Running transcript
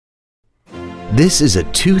This is a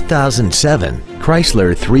 2007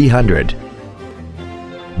 Chrysler 300.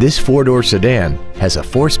 This four-door sedan has a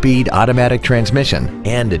 4-speed automatic transmission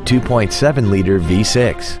and a 2.7-liter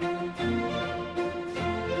V6.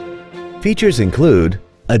 Features include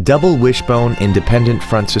a double wishbone independent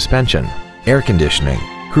front suspension, air conditioning,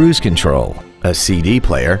 cruise control, a CD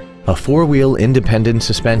player, a 4-wheel independent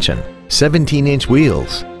suspension, 17-inch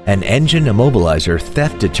wheels, an engine immobilizer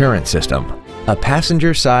theft deterrent system, a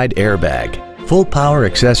passenger side airbag, full power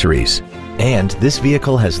accessories, and this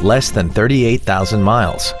vehicle has less than 38,000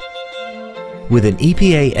 miles. With an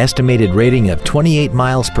EPA estimated rating of 28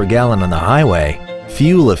 miles per gallon on the highway,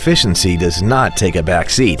 fuel efficiency does not take a back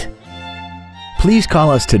seat. Please call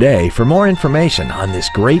us today for more information on this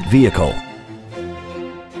great vehicle.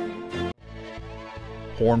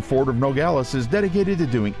 Horne Ford of Nogales is dedicated to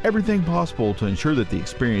doing everything possible to ensure that the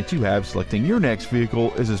experience you have selecting your next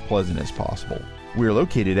vehicle is as pleasant as possible. We are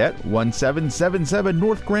located at 1777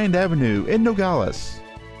 North Grand Avenue in Nogales.